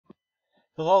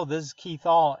Hello, this is Keith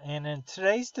All, and in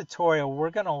today's tutorial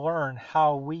we're going to learn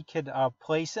how we could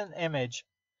place an image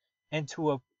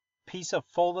into a piece of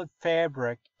folded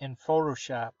fabric in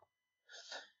Photoshop.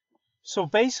 So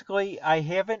basically I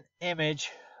have an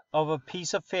image of a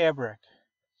piece of fabric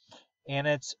and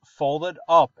it's folded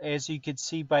up, as you can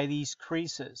see by these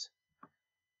creases.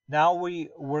 Now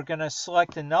we're going to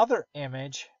select another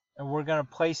image and we're going to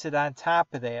place it on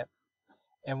top of that,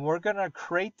 and we're going to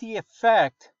create the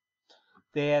effect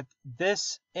that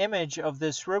this image of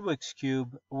this Rubik's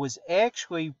Cube was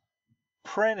actually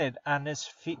printed on this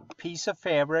piece of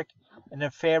fabric, and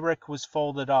the fabric was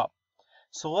folded up.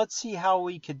 So let's see how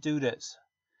we could do this.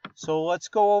 So let's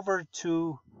go over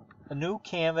to a new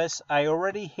canvas. I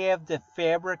already have the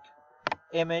fabric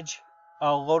image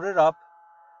loaded up.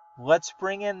 Let's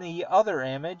bring in the other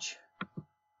image.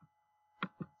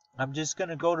 I'm just going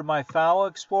to go to my File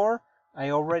Explorer.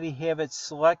 I already have it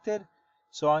selected.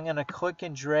 So I'm going to click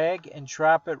and drag and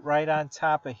drop it right on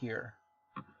top of here.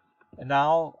 And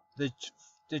now the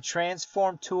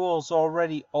transform tool is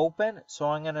already open. So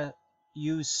I'm going to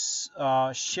use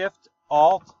Shift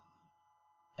Alt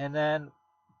and then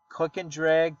click and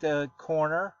drag the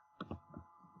corner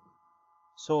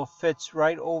so it fits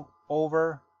right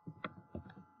over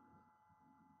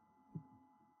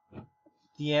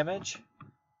the image.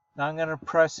 Now I'm going to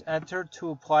press Enter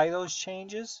to apply those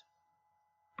changes.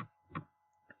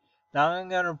 Now I'm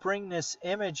going to bring this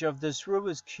image of this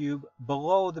Rubik's Cube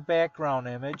below the background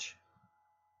image.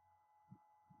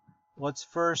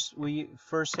 We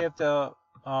first have to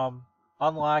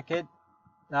unlock it.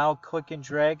 Now click and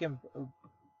drag and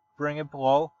bring it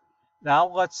below. Now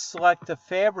let's select the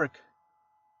fabric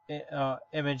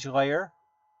image layer.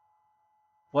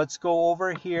 Let's go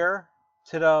over here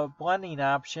to the blending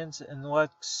options and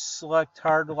let's select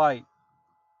hard light.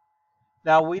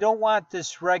 Now we don't want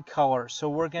this red color, so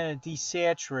we're going to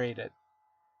desaturate it.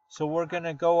 So we're going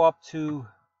to go up to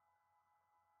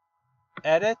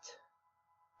Edit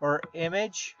or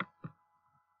Image,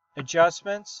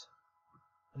 Adjustments,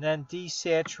 and then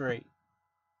Desaturate.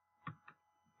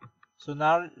 So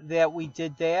now that we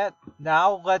did that,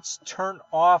 now let's turn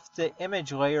off the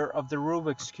image layer of the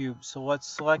Rubik's Cube. So let's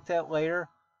select that layer.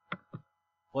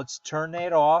 Let's turn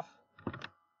that off.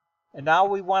 And now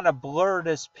we want to blur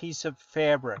this piece of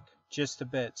fabric just a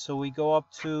bit. So we go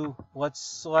up to, let's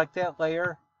select that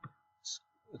layer.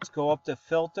 Let's go up to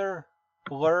Filter,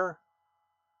 Blur,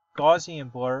 Gaussian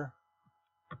Blur.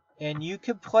 And you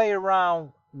can play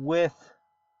around with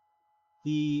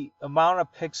the amount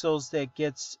of pixels that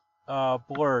gets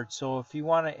blurred. So if you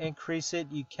want to increase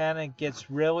it, you can. It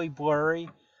gets really blurry.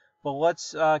 But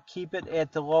let's keep it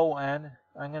at the low end.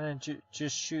 I'm going to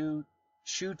just shoot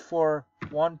for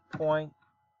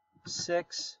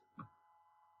 1.6.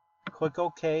 Click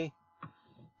OK.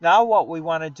 Now what we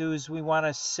want to do is we want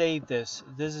to save this.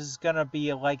 This is going to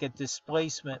be like a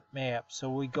displacement map. So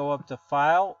we go up to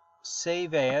File,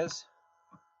 Save As.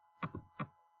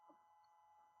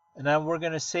 And then we're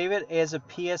going to save it as a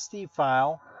PSD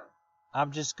file.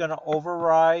 I'm just going to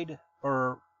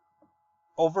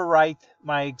overwrite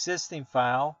my existing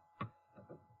file.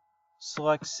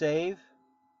 Select Save.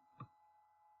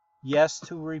 Yes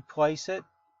to replace it.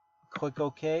 Click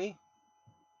OK.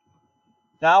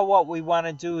 Now what we want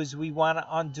to do is we want to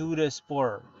undo this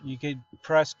blur. You could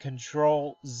press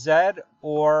Ctrl Z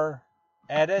or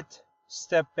Edit,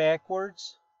 step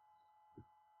backwards.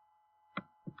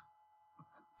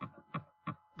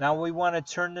 Now we want to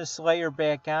turn this layer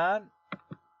back on.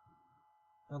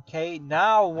 Okay,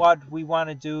 now what we want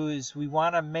to do is we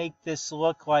want to make this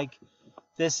look like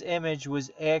this image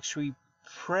was actually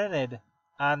printed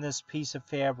on this piece of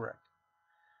fabric.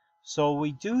 So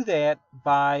we do that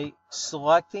by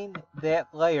selecting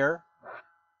that layer,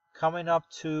 coming up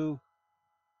to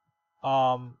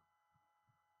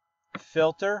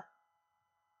Filter,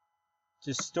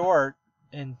 Distort,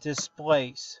 and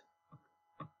Displace.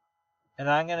 And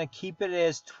I'm going to keep it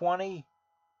as 20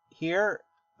 here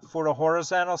for the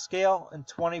horizontal scale and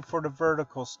 20 for the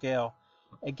vertical scale.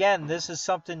 Again, this is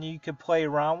something you can play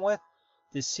around with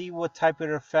to see what type of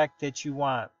effect that you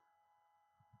want.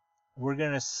 We're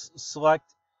going to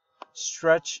select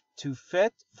Stretch to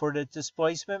Fit for the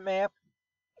displacement map.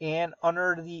 And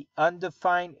under the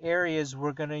undefined areas,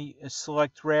 we're going to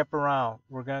select Wrap Around.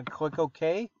 We're going to click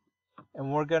OK.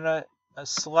 And we're going to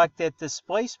select that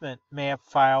displacement map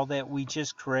file that we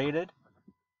just created.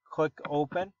 Click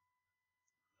Open.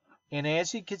 And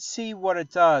as you can see what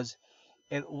it does,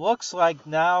 it looks like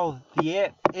now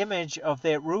the image of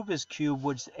that Rubik's Cube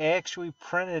was actually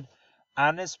printed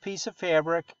on this piece of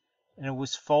fabric, and it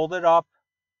was folded up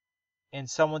and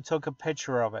someone took a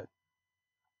picture of it.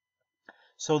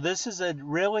 So this is a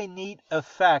really neat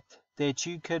effect that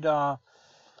you could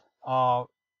work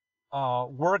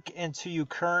into your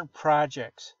current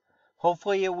projects.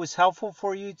 Hopefully it was helpful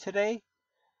for you today.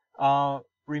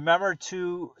 Remember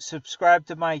to subscribe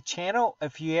to my channel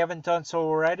if you haven't done so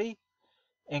already,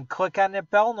 and click on the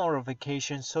bell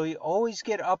notification so you always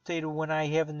get updated when I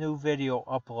have a new video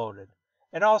uploaded.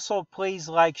 And also please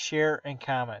like, share, and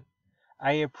comment.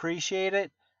 I appreciate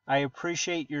it. I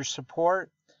appreciate your support.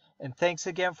 And thanks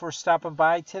again for stopping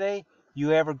by today. You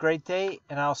have a great day,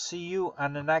 and I'll see you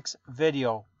on the next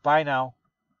video. Bye now.